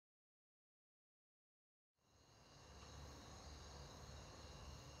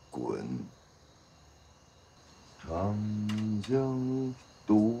滚，长江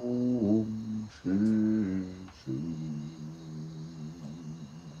东逝水，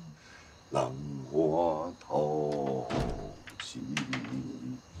浪花淘尽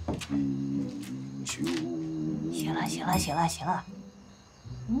英雄。行了，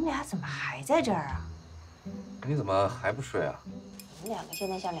你们俩怎么还在这儿啊？你怎么还不睡啊？你们两个现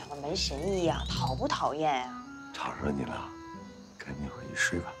在像两个门神一样，讨不讨厌啊？吵着你了，赶紧回去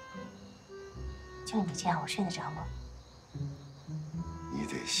睡吧。就你这样，我睡得着吗？你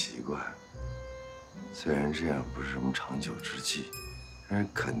得习惯，虽然这样不是什么长久之计，但是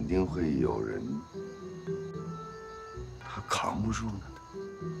肯定会有人他扛不住呢。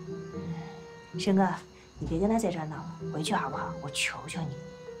申哥，你别跟他在这儿闹了，回去好不好？我求求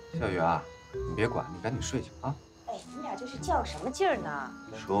你。小雨啊，你别管，你赶紧睡去啊。哎，你们俩这是较什么劲儿呢？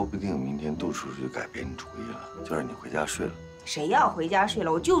说不定明天杜叔叔就改变主意了，就让你回家睡了。谁要回家睡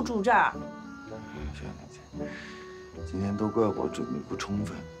了？我就住这儿。行，今天都怪我准备不充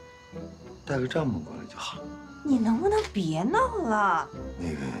分，带个帐篷过来就好。你能不能别闹了？那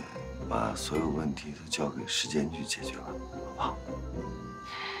个，把所有问题都交给时间去解决了，好不好？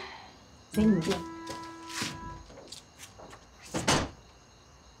随你便。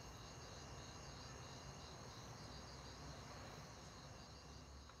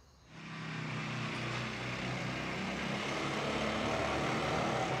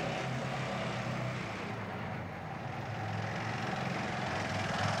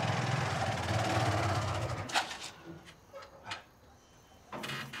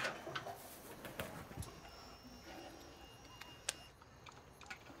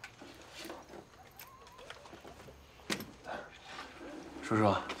叔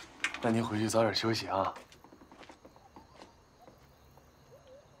叔，那您回去早点休息啊。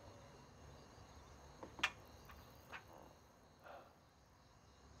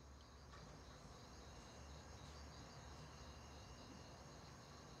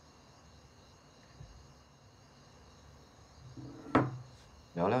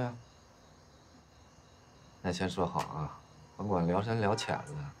聊聊呀。那先说好啊，甭管聊深聊浅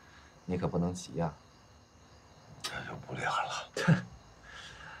了，你可不能急呀。这就不聊了。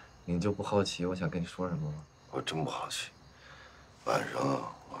你就不好奇我想跟你说什么吗？我真不好奇。晚上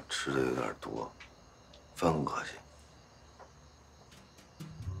啊，我吃的有点多，饭恶心。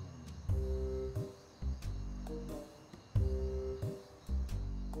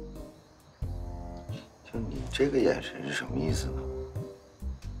就你这个眼神是什么意思呢？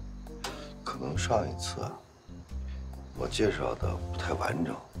可能上一次啊，我介绍的不太完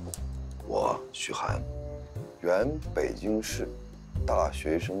整。我许晗，原北京市大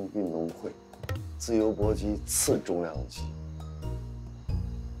学生运动会自由搏击次重量级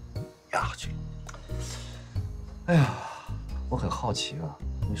亚军。哎呀，我很好奇啊，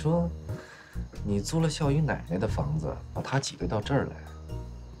你说你租了笑宇奶奶的房子，把她挤兑到这儿来，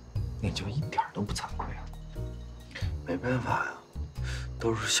你就一点都不惭愧啊？没办法呀，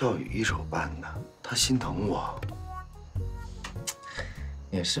都是笑宇一手办的，他心疼我。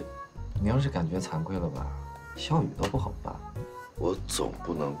也是，你要是感觉惭愧了吧，笑宇都不好办。我总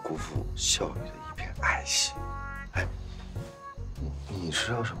不能辜负笑宇的一片爱心。哎，你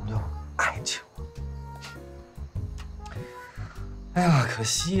知道什么叫爱情吗？哎呀，可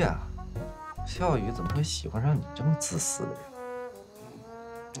惜呀，笑宇怎么会喜欢上你这么自私的人？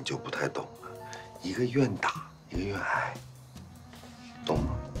你就不太懂了，一个愿打，一个愿挨，懂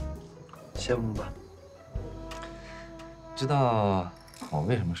吗？羡慕吧？知道我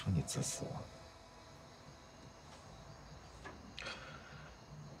为什么说你自私吗？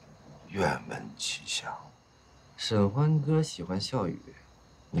愿闻其详。沈欢歌喜欢笑宇，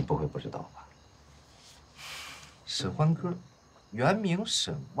你不会不知道吧？沈欢歌，原名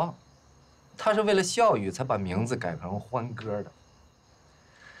沈望，他是为了笑宇才把名字改成欢歌的。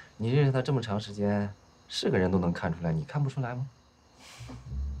你认识他这么长时间，是个人都能看出来，你看不出来吗？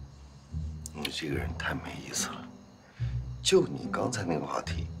你这个人太没意思了。就你刚才那个话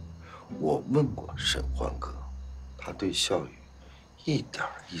题，我问过沈欢歌，他对笑宇一点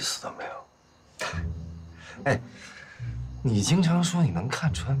意思都没有。哎，你经常说你能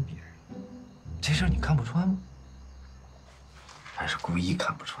看穿别人，这事儿你看不穿吗？还是故意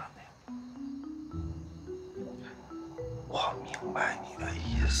看不穿的呀？我明白你的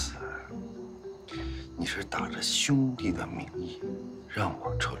意思，你是打着兄弟的名义让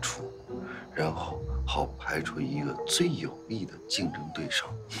我撤出，然后好排除一个最有力的竞争对手，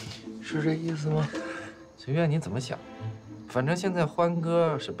是这意思吗？随便你怎么想，反正现在欢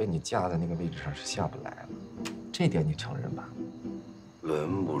哥是被你架在那个位置上是下不来了，这点你承认吧？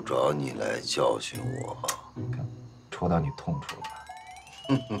轮不着你来教训我。看，戳到你痛处了吧？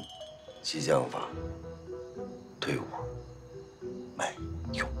激将法对我没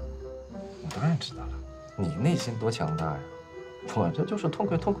用。我当然知道了，你内心多强大呀！我这就是痛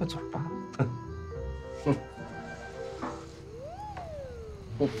快痛快嘴巴。哼。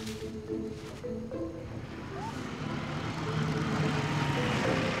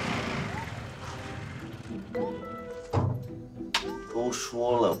都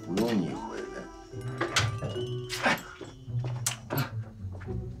说了不用你回来。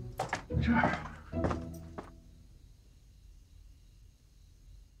这儿。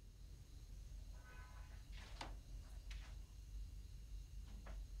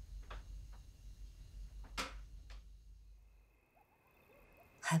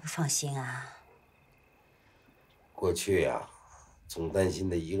还不放心啊？过去呀，总担心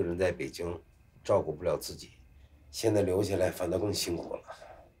他一个人在北京，照顾不了自己，现在留下来反倒更辛苦了。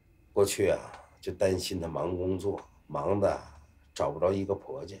过去啊，就担心他忙工作，忙的找不着一个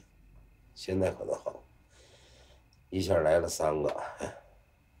婆家，现在可倒好，一下来了3个。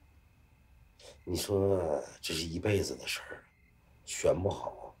你说这是一辈子的事儿，选不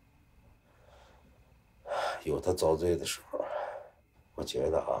好。有他遭罪的时候，我觉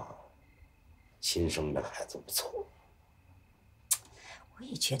得啊，亲生的孩子不错。我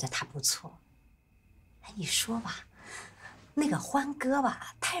也觉得他不错。哎，你说吧，那个欢哥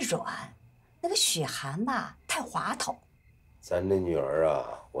吧太软，那个许晗吧太滑头。咱这女儿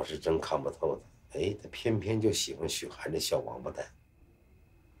啊，我是真看不透她。哎，她偏偏就喜欢许晗这小王八蛋。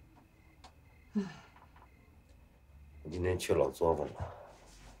我今天去老作坊了，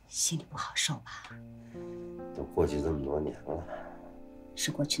心里不好受吧？都过去这么多年了。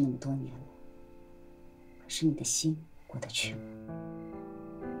是过去那么多年了，可是你的心过得去吗？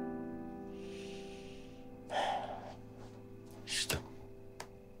是的。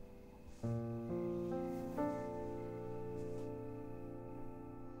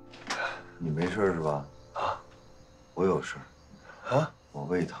你没事是吧？啊，我有事。啊？我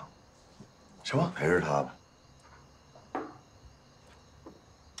胃疼。什么？陪着他吧。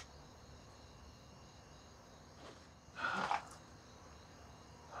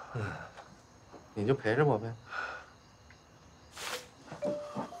你就陪着我呗。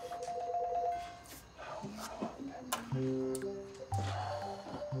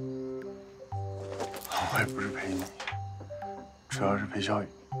我也不是陪你，主要是陪小雨。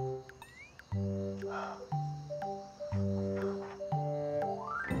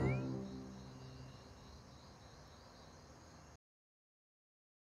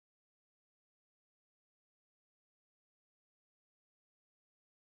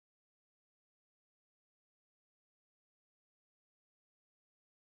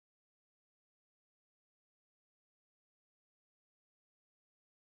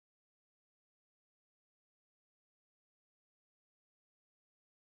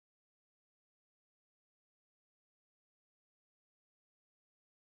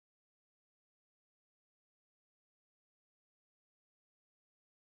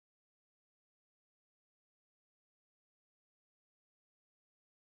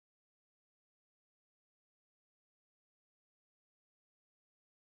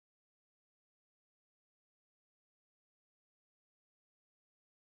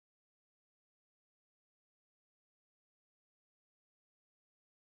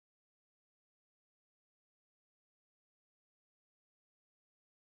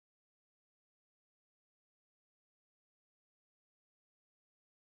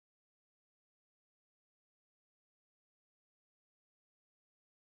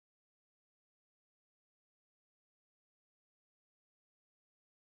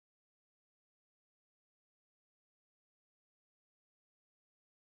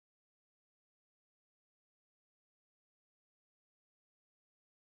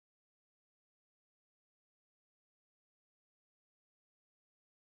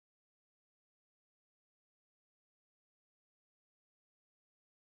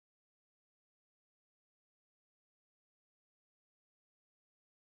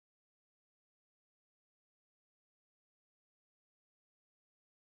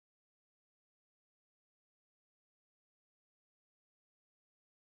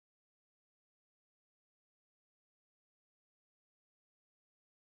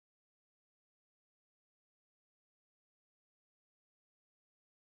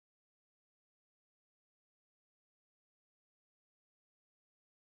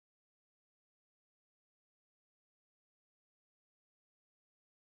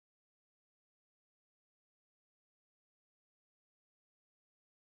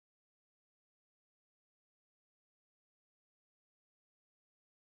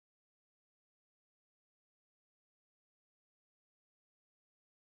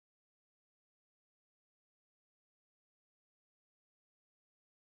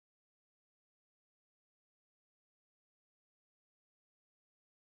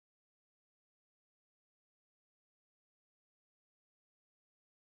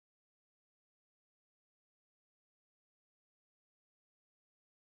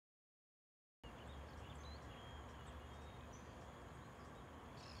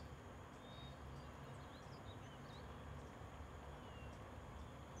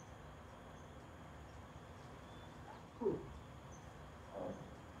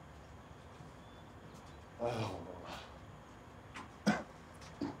哎呦，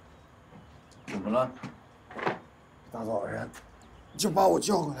怎么了？大早上就把我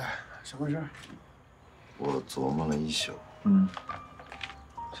叫过来，什么事儿？我琢磨了一宿。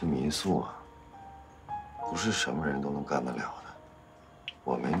这民宿啊，不是什么人都能干得了的。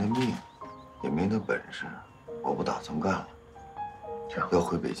我没那命，也没那本事，我不打算干了。这样，要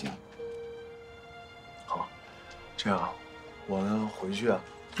回北京。好，这样，我呢回去啊，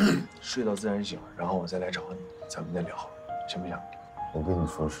睡到自然醒，然后我再来找你，咱们再聊，行不行？我跟你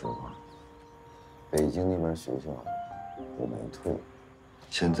说实话，北京那边学校我没退，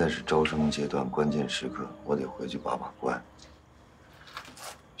现在是招生阶段关键时刻，我得回去把关。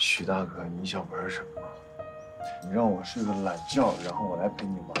许大哥，你想玩什么？你让我睡个懒觉，然后我来陪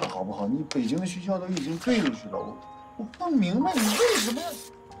你玩，好不好？你北京的学校都已经兑出去了，我不明白你为什么要……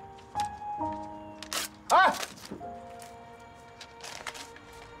哎，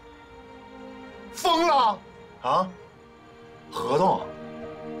疯了啊！合同？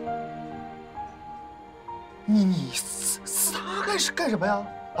你撒干什么呀？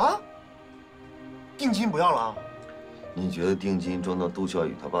啊？定金不要了？你觉得定金装到杜笑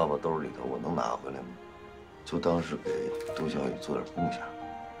宇他爸爸兜里头，我能拿回来吗？就当是给杜笑宇做点贡献。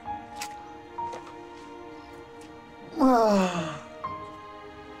啊，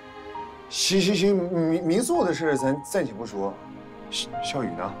行，民宿的事咱暂且不说。笑宇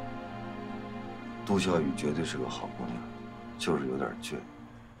呢？杜笑宇绝对是个好姑娘，就是有点倔。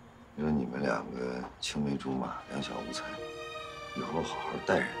你说你们两个青梅竹马，两小无猜，以后好好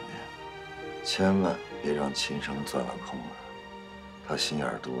待人家，千万别让秦升钻了空子。他心眼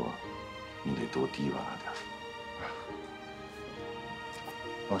多，你得多提拔他点。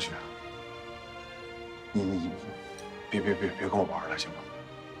老许，你别跟我玩了，行吗？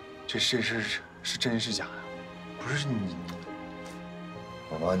这事是真是假呀？不是你，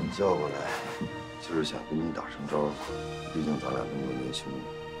我把你叫过来，就是想跟你打声招呼。毕竟咱俩那么多年兄弟。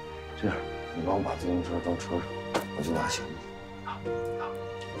这样，你帮我把自行车装车上，我去拿行李。好。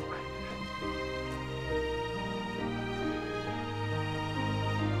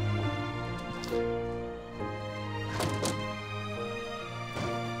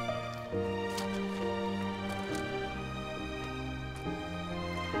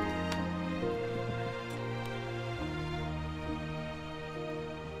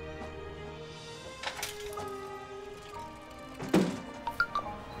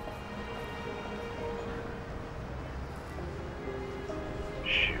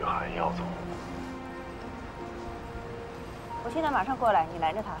许晗要走，我现在马上过来，你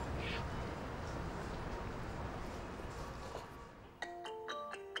拦着他。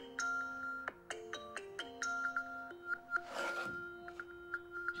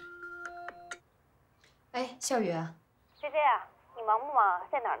哎，笑宇，菲菲啊，你忙不忙？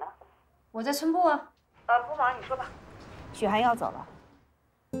在哪儿呢？我在村部啊。不忙，你说吧。许晗要走了，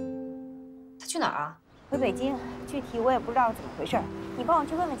他去哪儿啊？回北京，具体我也不知道怎么回事，你帮我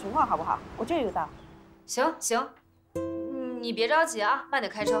去问问情况好不好？我这就到。行，你别着急啊，慢点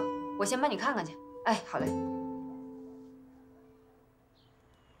开车，我先帮你看看去。哎，好嘞。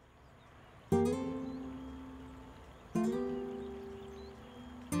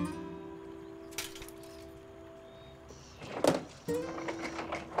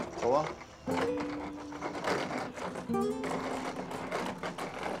走啊！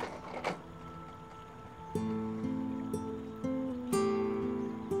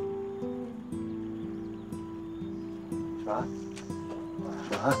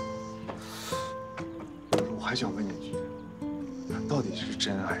小韩，我还想问你一句，到底是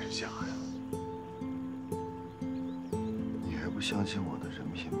真还是假呀？你还不相信我的人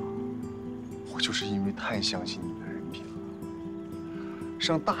品吗？我就是因为太相信你的人品了。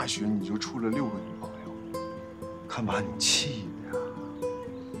上大学你就处了6个女朋友，看把你气的呀！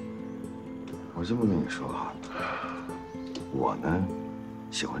我这么跟你说啊，我呢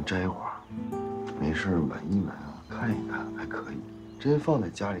喜欢摘花，没事闻一闻啊，看一看还可以。真放在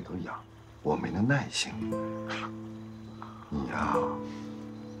家里头养，我没那耐性。你呀，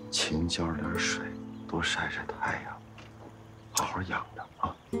勤浇点水，多晒晒太阳，好好养着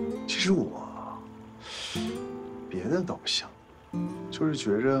啊。其实我别的倒不想，就是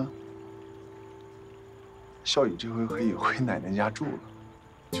觉着笑宇这回可以回奶奶家住了，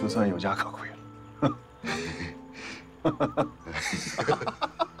就算有家可归了。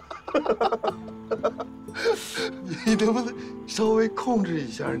你能不能稍微控制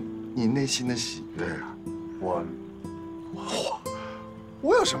一下你内心的喜悦啊？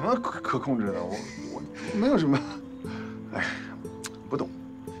我有什么可控制的？我没有什么。哎，不懂。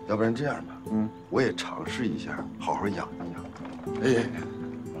要不然这样吧，我也尝试一下，好好养一养。哎，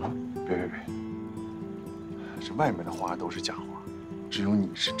别，是外面的话都是假话，只有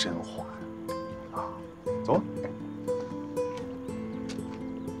你是真话呀！啊，走吧。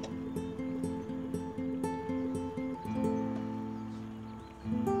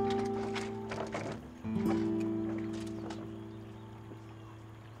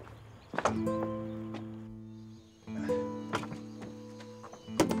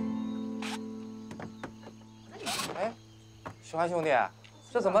哎，许晗兄弟，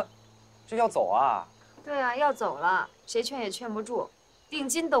这怎么，这要走啊？对啊，要走了，谁劝也劝不住，定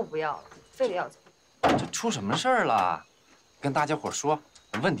金都不要了，非得要走。这出什么事儿了？跟大家伙说，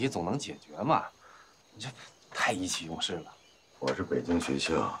问题总能解决嘛。你这太意气用事了。我是北京学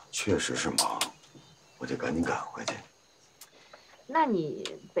校，确实是忙，我得赶紧赶回去。那你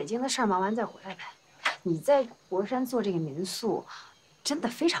北京的事儿忙完再回来呗。你在博山做这个民宿，真的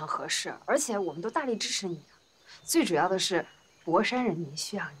非常合适，而且我们都大力支持你的。最主要的是，博山人民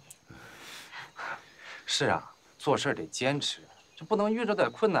需要你。是啊，做事得坚持，这不能遇着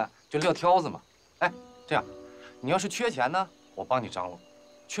点困难就撂挑子嘛。哎，这样，你要是缺钱呢，我帮你张罗；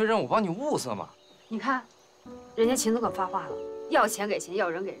缺人我帮你物色嘛。你看，人家秦总可发话了，要钱给钱，要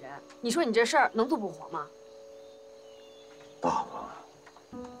人给人。你说你这事儿能渡不火吗？大方，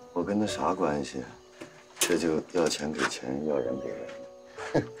我跟他啥关系？这就要钱给钱，要人给人。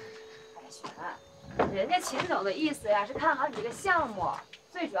哎，雪兰，人家秦总的意思呀是看好你这个项目，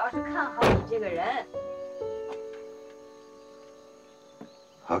最主要是看好你这个人。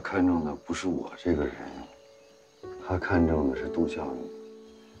他看中的不是我这个人，他看中的是杜笑语。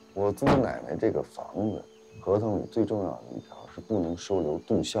我租奶奶这个房子，合同里最重要的一条是不能收留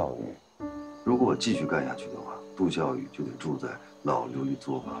杜笑语。如果我继续干下去的话，杜笑语就得住在老琉璃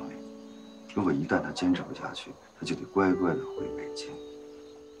作坊里。如果一旦他坚持不下去，他就得乖乖的回北京。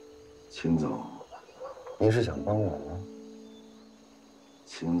秦总，您是想帮我吗？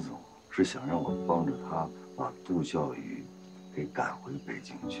秦总是想让我帮着他把杜笑语给赶回北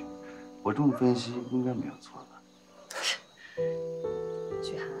京去。我这么分析应该没有错吧？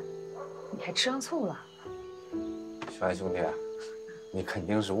许涵，你还吃上醋了？许晗兄弟，你肯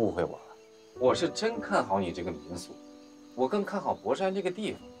定是误会我了。我是真看好你这个民宿，我更看好博山这个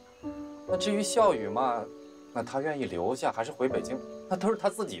地方。那至于笑语嘛，那他愿意留下还是回北京，那都是他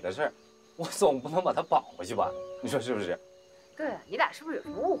自己的事儿，我总不能把他绑回去吧？你说是不是？对，你俩是不是有什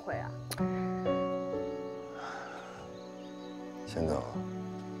么误会啊？秦总，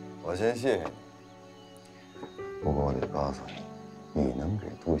我先谢谢你。不过我得告诉你，你能给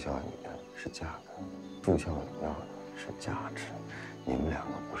杜笑语的是价格，杜笑语要的是价值。你们两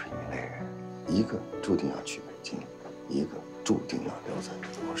个不是一类人，一个注定要去北京，一个注定要留在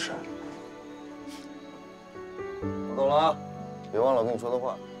博山。我走了啊，别忘了我跟你说的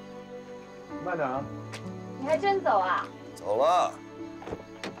话。慢点啊。你还真走啊？走了。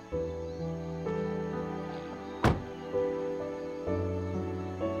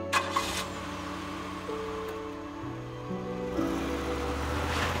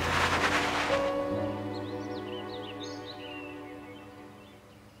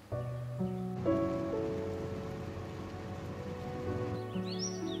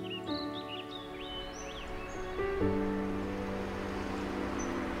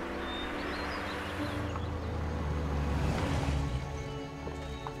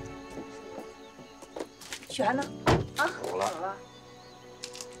许涵呢？啊，走了。走了。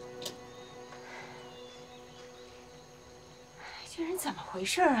这人怎么回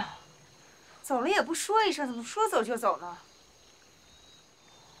事啊？走了也不说一声，怎么说走就走呢？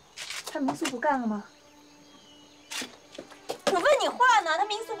他民宿不干了吗？我问你话呢，他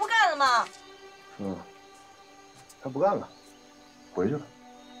民宿不干了吗？他不干了，回去了。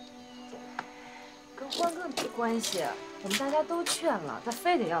跟欢哥没关系，我们大家都劝了，他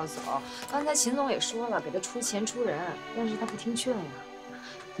非得要走。刚才秦总也说了，给他出钱出人，但是他不听劝呀。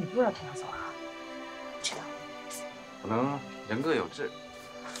你不知道他要走啊？知道。可能人各有志，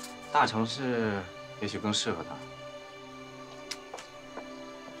大城市也许更适合他。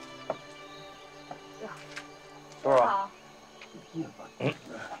叔叔好。师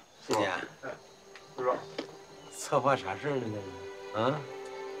姐，叔叔，策划啥事儿呢？这是啊？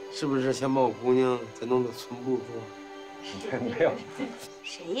是不是想把我姑娘再弄到村部住？没有，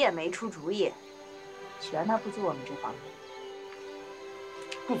谁也没出主意。许涵他不租我们这房子。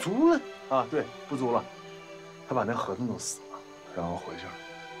不租了啊？对，不租了。他把那合同都撕了，然后回去了。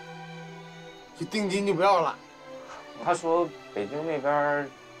就定金就不要了。他说北京那边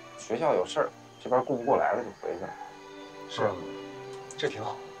学校有事儿，这边顾不过来了就回去了。是啊，这挺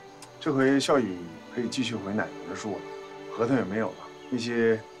好。这回笑语可以继续回奶奶那住了，合同也没有了，一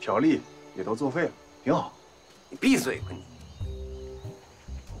些条例也都作废了，挺好。你闭嘴吧你！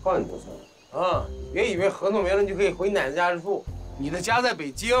我告诉你多次了，啊，别以为合同没了你就可以回奶奶家住。你的家在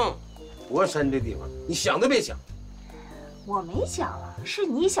北京，博山这地方，你想都别想。我没想啊，是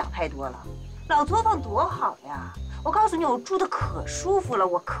你想太多了。老作坊多好呀！我告诉你，我住的可舒服了，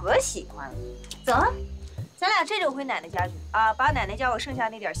我可喜欢了。走啊，咱俩这就回奶奶家去啊！把奶奶家我剩下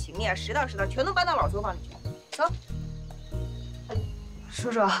那点行李啊，拾掇全都搬到老作坊里去。走。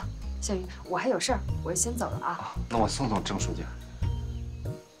叔叔，小鱼，我还有事儿，我先走了啊。那我送郑书记。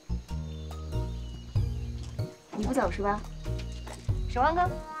你不走是吧？沈欢哥，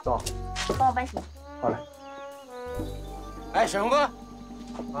走，帮我搬行李。好嘞。哎，沈哥，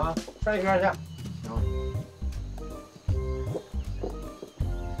啊，上一圈去。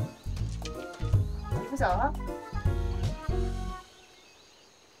你不走了？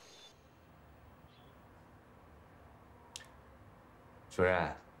主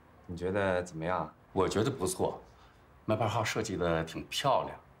任，你觉得怎么样？我觉得不错，门牌号设计的挺漂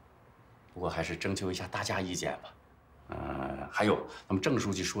亮，不过还是征求一下大家意见吧。还有咱们郑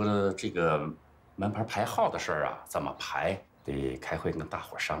书记说的这个门牌排号的事儿啊，怎么排得开会跟大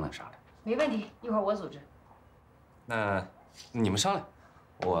伙商量商量。没问题，一会儿我组织。那你们商量，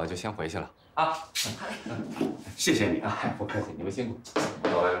我就先回去了啊。谢谢你啊，不客气，你们辛苦。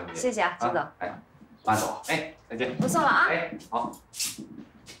谢谢啊，金总。哎，慢走。哎，再见。不送了啊。哎，好。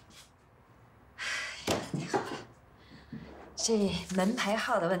这门牌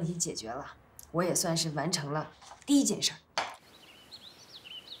号的问题解决了，我也算是完成了第一件事。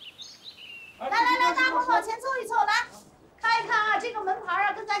来，大伙往前凑一凑，来看一看啊，这个门牌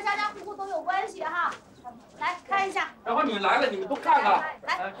啊，跟咱家家户户都有关系哈。来看一下。然后你们来了，你们都看看。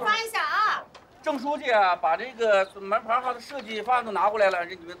来翻一下啊。郑书记啊，把这个门牌号的设计方案都拿过来了，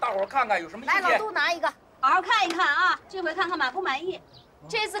你们大伙看看有什么意见？来，老杜拿一个，好好看一看啊，这回看看满不满意。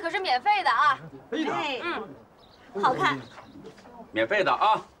这次可是免费的啊。可以的。好看。免费的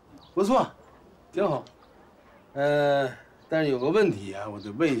啊，不错，挺好。但是有个问题啊，我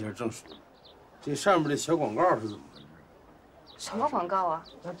得问一下郑书记，这上面的小广告是怎么回事？什么广告啊？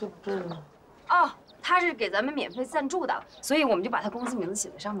这。哦，他是给咱们免费赞助的，所以我们就把他公司名字写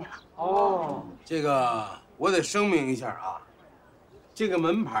在上面了。哦，这个我得声明一下啊，这个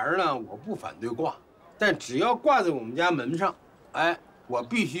门牌呢，我不反对挂，但只要挂在我们家门上，哎，我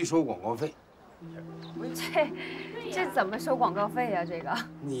必须收广告费。这怎么收广告费呀？这个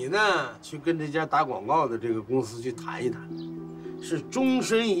你呢，去跟这家打广告的这个公司去谈一谈，是终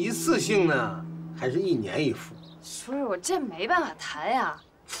身一次性呢，还是1年一付？叔叔，我这没办法谈呀。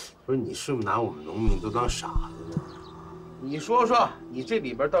不是你是不是拿我们农民都当傻子呢？你说说，你这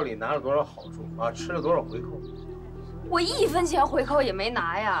里边到底拿了多少好处啊？吃了多少回扣？我1分钱回扣也没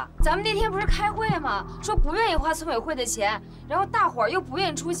拿呀。咱们那天不是开会吗？说不愿意花村委会的钱，然后大伙儿又不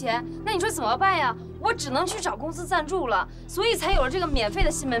愿意出钱，那你说怎么办呀？我只能去找公司赞助了，所以才有了这个免费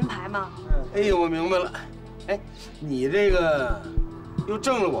的新门牌嘛。哎呦，我明白了。哎，你这个又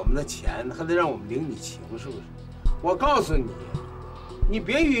挣了我们的钱，还得让我们领你情，是不是？我告诉你，你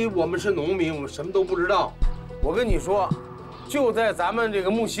别以为我们是农民，我们什么都不知道。我跟你说，就在咱们这个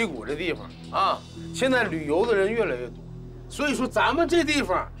木樨谷这地方啊，现在旅游的人越来越多，所以说咱们这地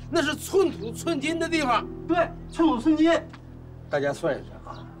方那是寸土寸金的地方。对，寸土寸金。大家算一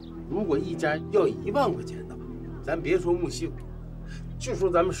算啊，如果一家要1万块钱的话，咱别说木樨谷，就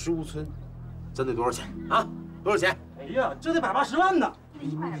说咱们石屋村，这得多少钱啊？多少钱？哎呀，这得180万呢！你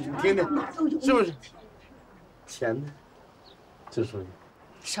听听，是不是？钱呢？这说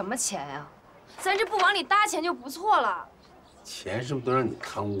什么钱呀？咱这不往里搭钱就不错了。钱是不是都让你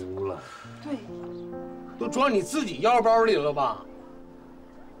贪污了？对，都装你自己腰包里了吧？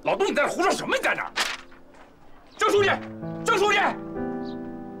老杜，你在这胡说什么？你在这儿？郑书记，郑书记，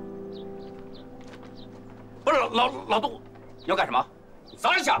不是老杜，你要干什么？你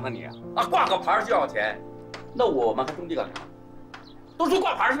咋想的你？啊，挂个牌就要钱，那我们还种地干啥？都说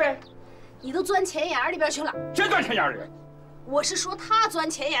挂牌呗。你都钻钱眼里边去了。谁钻钱眼里？我是说他钻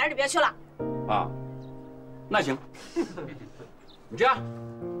钱眼里边去了。啊，那行，你这样，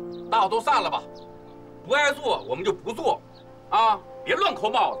大伙都散了吧。不爱做我们就不做，啊，别乱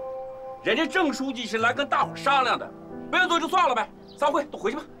扣帽子。人家郑书记是来跟大伙商量的，不愿做就算了呗。散会，都回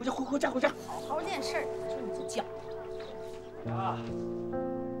去吧，回家。好好件事，说你就讲。啊。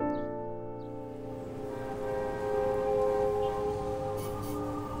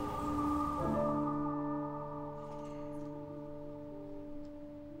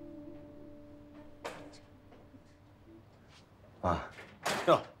啊，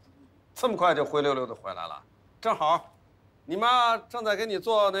哟，这么快就灰溜溜的回来了，正好，你妈正在给你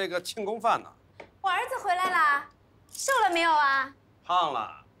做那个庆功饭呢。我儿子回来啦，瘦了没有啊？胖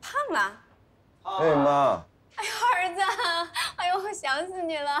了。胖了。哎妈，哎呦，儿子，哎呦，我想死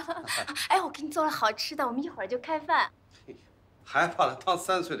你了。哎，我给你做了好吃的，我们一会儿就开饭。还把他当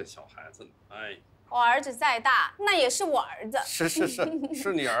3岁的小孩子呢。哎，我儿子再大，那也是我儿子。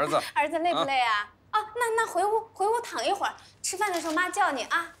是你儿子。儿子累不累啊？啊，那回屋躺一会儿，吃饭的时候妈叫你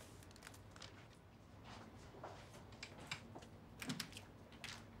啊。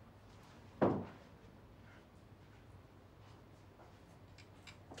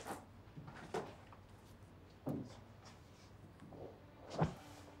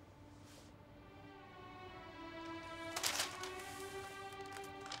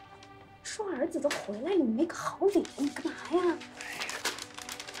说儿子都回来了，你没个好脸，你干嘛呀？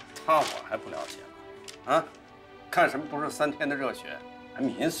他我还不了解了，啊？看什么不是3天的热血，还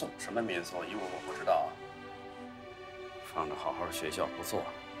民宿？什么民宿？以为我不知道啊？放着好好的学校不做，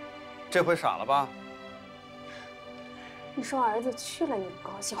这回傻了吧？你说儿子去了你不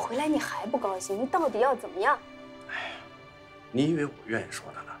高兴，回来你还不高兴，你到底要怎么样？哎呀，你以为我愿意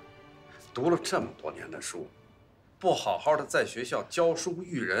说他呢？读了这么多年的书，不好好的在学校教书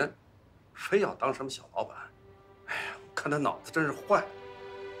育人，非要当什么小老板？哎呀，我看他脑子真是坏。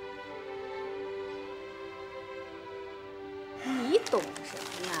你懂什么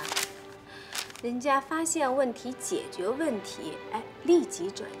呀？人家发现问题、解决问题，哎，立即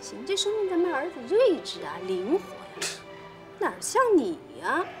转型，这说明咱们儿子睿智啊、灵活呀，哪像你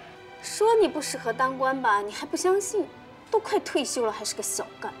呀？说你不适合当官吧，你还不相信，都快退休了还是个小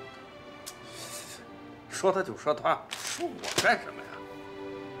干部。说他就说他，说我干什么呀？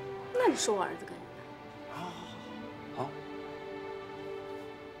那你说我儿子干什么？好。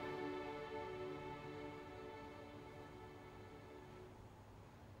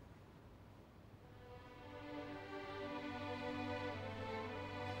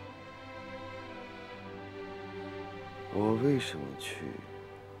我为什么去，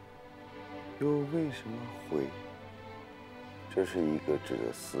又为什么回？这是一个值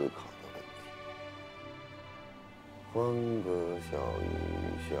得思考的问题。欢歌笑语，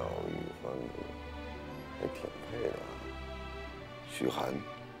笑语欢歌，还挺配的啊。许晗，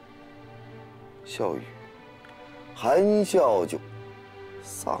笑语，含笑就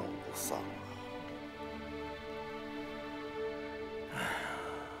丧不丧啊？哎呀，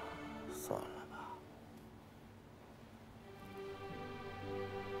算了。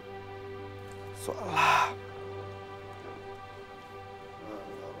算了，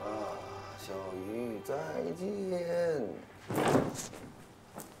吧，小鱼，再见。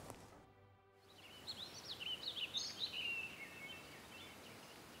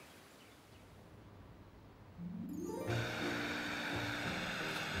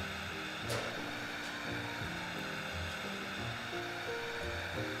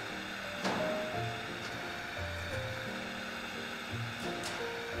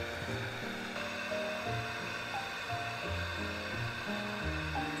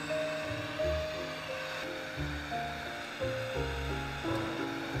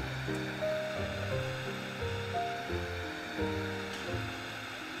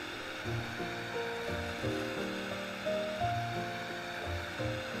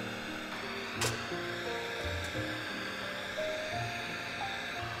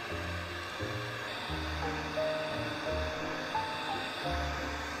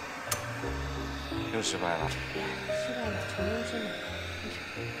又失败了。失败了，重新申请。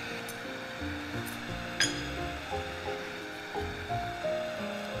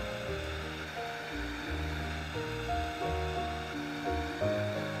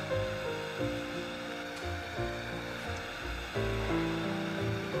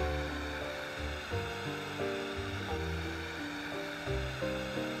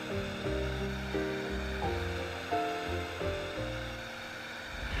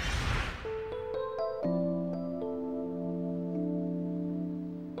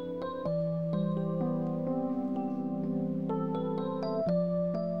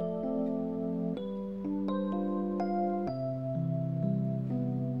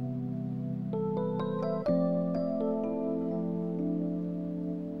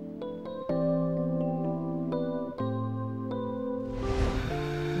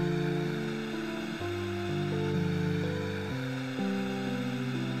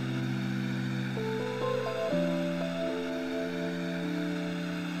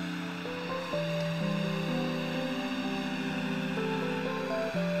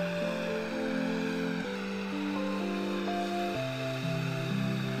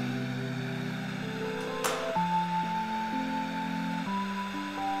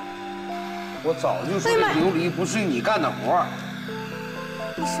我早就说这琉璃不是你干的活儿。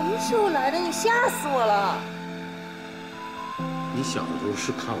你什么时候来的？你吓死我了！你小的时候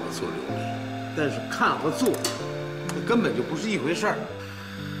是看我做琉璃，但是看和做，那根本就不是一回事儿。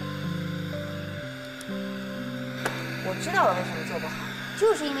我知道我为什么做不好，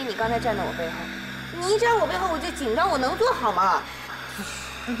就是因为你刚才站在我背后，你一站我背后我就紧张，我能做好吗？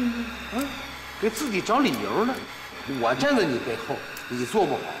给自己找理由呢。我站在你背后，你做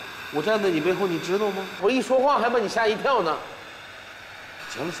不好；我站在你背后，你知道吗？我一说话还把你吓一跳呢。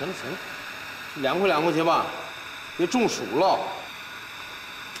行了，凉快去吧，别中暑了。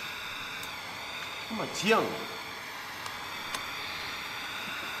这么犟。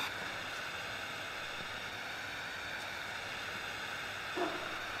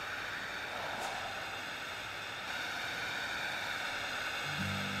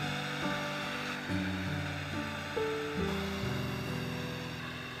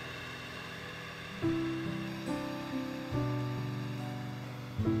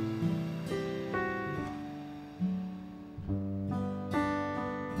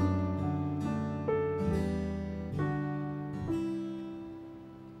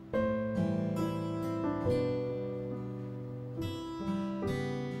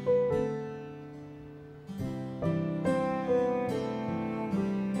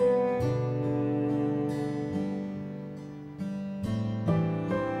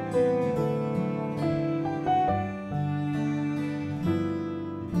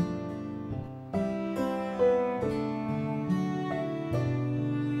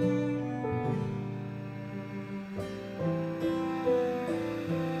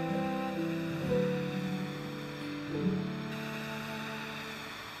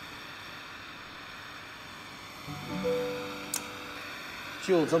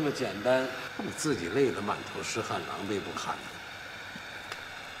就这么简单，把你自己累得满头是汗，狼狈不堪的。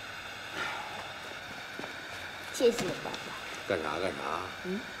谢谢爸爸。干啥？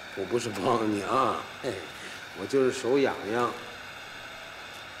我不是帮你啊，我就是手痒痒。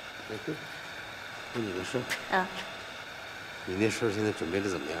问你个事儿啊，你那事儿现在准备的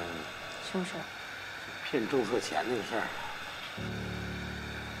怎么样了？什么事儿？骗政策钱那个事儿。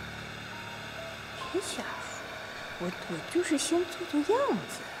别瞎说。我就是先做样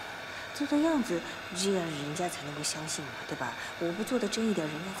子，这样人家才能够相信嘛，对吧？我不做的真一点，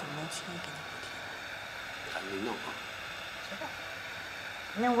人家怎么能轻易给你补贴？看你弄啊！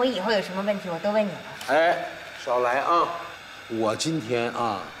那我以后有什么问题，我都问你了。哎，少来啊！我今天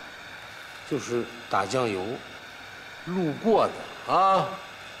啊，就是打酱油路过的啊。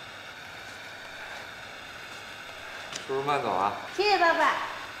叔叔慢走啊！谢谢爸爸。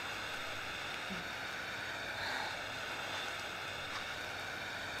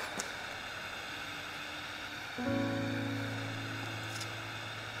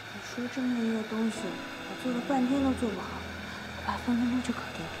说这么一个东西，我做了半天都做不好，我爸分分钟就搞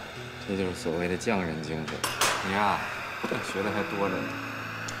定了。这就是所谓的匠人精神。你呀，学的还多着呢。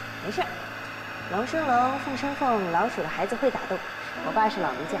没事，龙生龙，凤生凤，老鼠的孩子会打洞。我爸是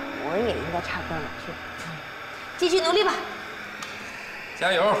老炉匠，我也应该差不到哪去。继续努力吧。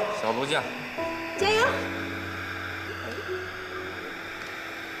加油，小炉匠！加油！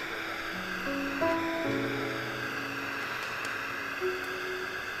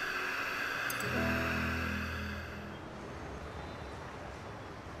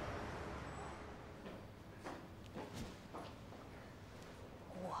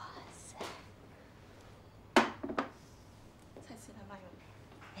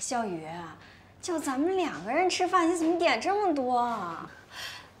小雨，就咱们2个人吃饭，你怎么点这么多啊？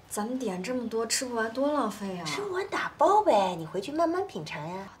咱们点这么多，吃不完多浪费啊！吃不完打包呗，你回去慢慢品尝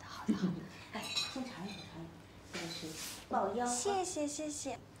呀。好的。哎，先尝一口，这个是爆腰。谢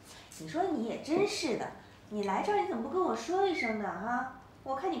谢。你说你也真是的，你来这儿你怎么不跟我说一声呢？哈，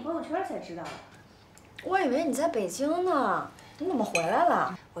我看你朋友圈才知道的。我以为你在北京呢，你怎么回来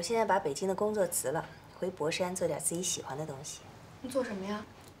了？我现在把北京的工作辞了，回博山做点自己喜欢的东西。你做什么呀？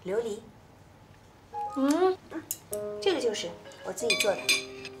琉璃。这个就是我自己做的。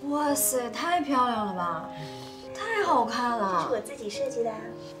哇塞，太漂亮了吧！太好看了。这是我自己设计的，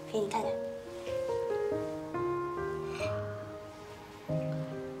给你看看。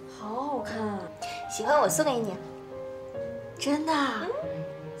好好看，喜欢我送给你。真的？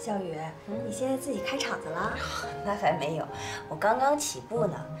小雨，你现在自己开厂子了？那还没有，我刚刚起步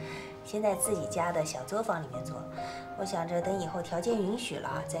呢。先在自己家的小作坊里面做，我想着等以后条件允许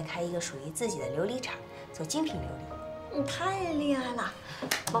了，再开一个属于自己的琉璃厂，做精品琉璃。你太厉害了，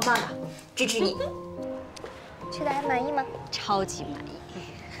棒棒的，支持你。吃的还满意吗？超级满意。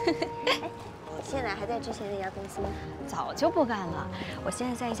你现在还在之前那家公司吗？早就不干了，我现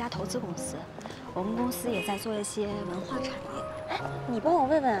在在一家投资公司，我们公司也在做一些文化产业。你帮我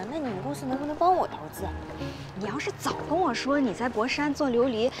问问，那你们公司能不能帮我投资？你要是早跟我说你在博山做琉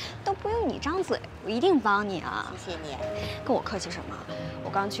璃，都不用你张嘴，我一定帮你啊！谢谢你。跟我客气什么？我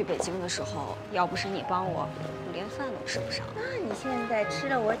刚去北京的时候，要不是你帮我，我连饭都吃不上。那你现在吃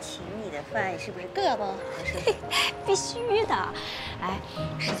了我请你的饭，是不是更要帮我好好说说？必须的。哎，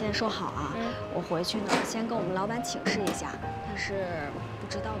时间说好啊，我回去呢，先跟我们老板请示一下，但是不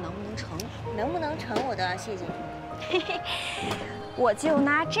知道能不能成。能不能成，我都要谢谢你。嘿嘿，我就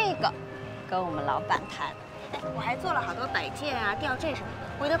拿这个跟我们老板谈。我还做了好多摆件啊、吊坠什么的，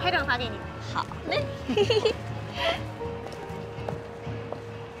回头拍照发给你。好嘞。嘿嘿嘿。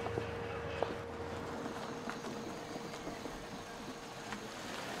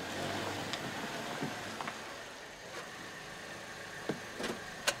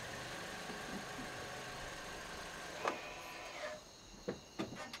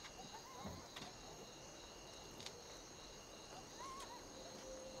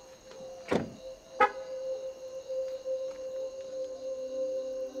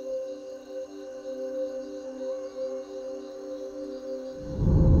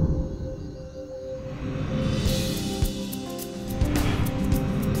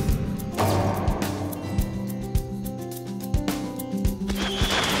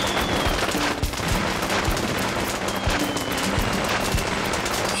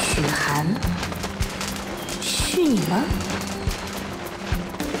是你吗？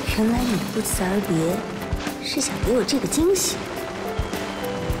原来你不辞而别，是想给我这个惊喜。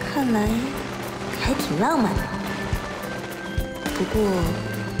看来还挺浪漫的。不过，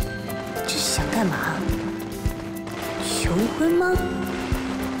这是想干嘛？求婚吗？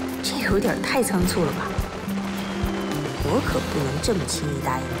这有点太仓促了吧？我可不能这么轻易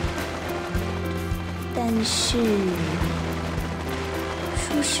答应你。但是，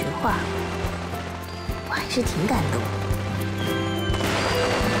说实话，我还是挺感动。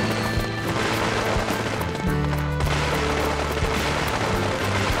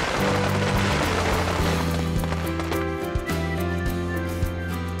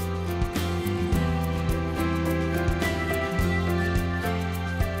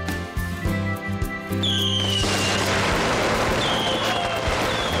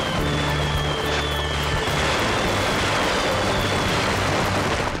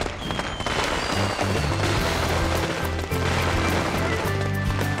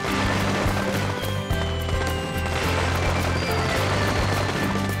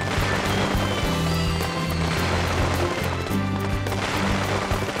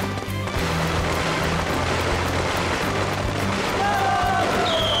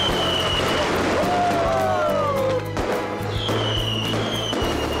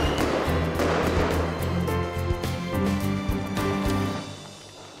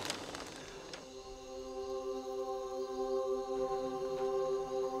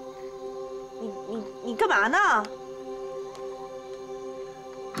你干嘛呢？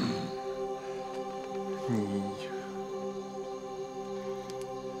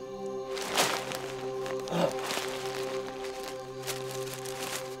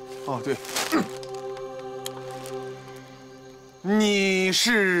哦，对，你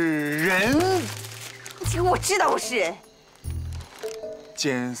是人？我知道我是人。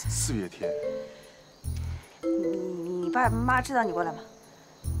兼四月天。你爸妈知道你过来吗？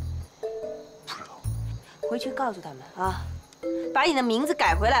不知道。回去告诉他们啊，把你的名字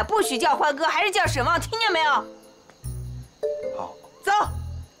改回来，不许叫欢哥，还是叫沈旺，听见没有？好。走。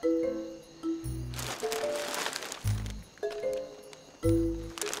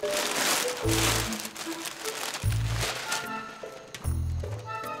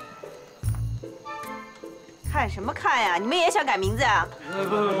看什么看呀？你们也想改名字啊？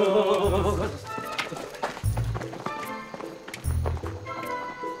不。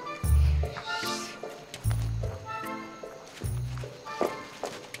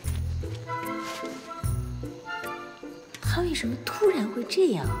他为什么突然会这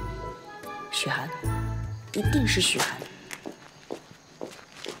样？许晗，一定是许晗。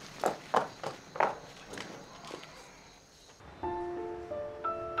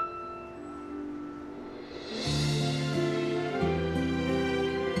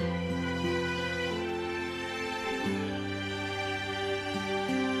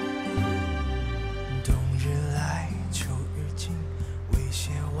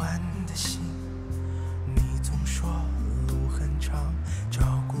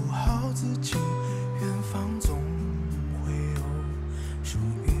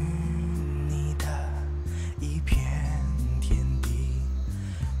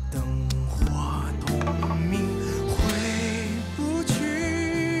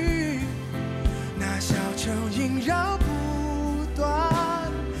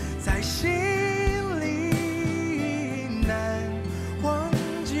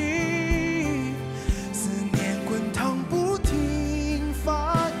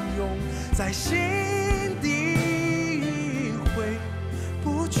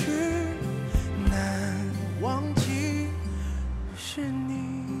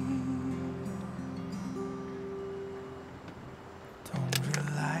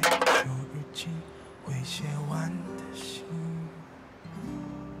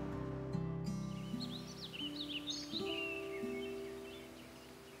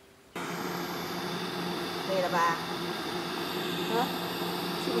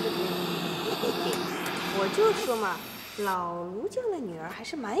我就说嘛，老卢家的女儿还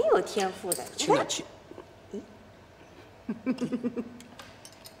是蛮有天赋的。轻点气。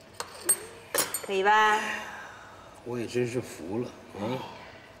可以吧？我也真是服了啊！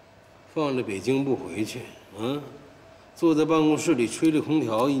放着北京不回去，坐在办公室里吹着空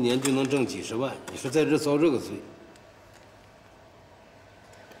调，一年就能挣几十万。你说在这遭这个罪？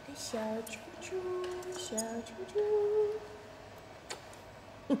小猪猪，小猪猪。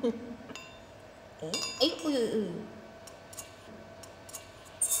哎哎呦呦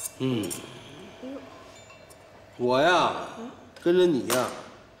呦！我呀，跟着你呀，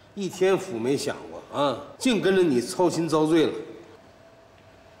一天福没享过啊，净跟着你操心遭罪了。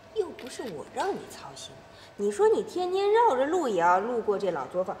又不是我让你操心，你说你天天绕着路也要路过这老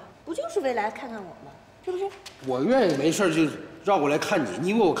作坊，不就是为来看看我吗？是不是？我愿意没事就绕过来看你，你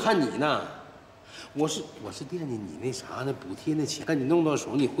以为我看你呢？我是惦记你那啥呢，补贴那钱，赶紧弄到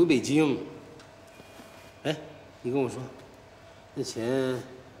手，你回北京。哎，你跟我说，那钱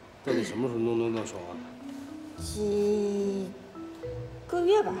到底什么时候弄到手啊？几个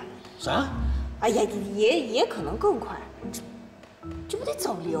月吧。啥？哎呀，也可能更快，这不得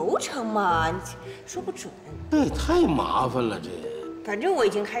走流程吗？你说不准。这也太麻烦了，这。反正我已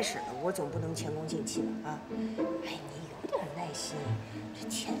经开始了，我总不能前功尽弃吧啊！哎，你有点耐心，这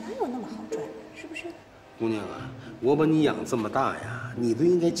钱哪有那么好赚，是不是？姑娘啊，我把你养这么大呀，你都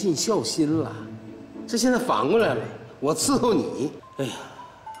应该尽孝心了。这现在反过来了，我伺候你。哎呀，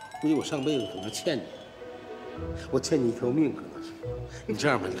估计我上辈子可能欠你，我欠你一条命，可能是。你这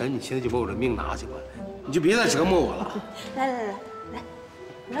样吧，你赶紧现在就把我这命拿去吧，你就别再折磨我了。来，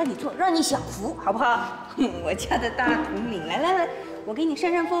让你做，让你享福，好不好？我家的大统领，来，我给你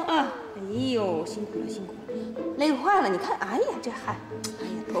扇扇风啊！哎呦，辛苦了，累坏了。你看，哎呀，这汗，哎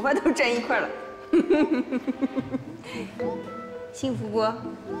呀，头发都粘一块了。幸福不？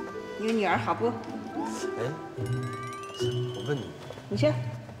有女儿好不？哎，我问你，你说，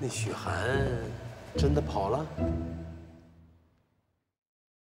那许晗真的跑了？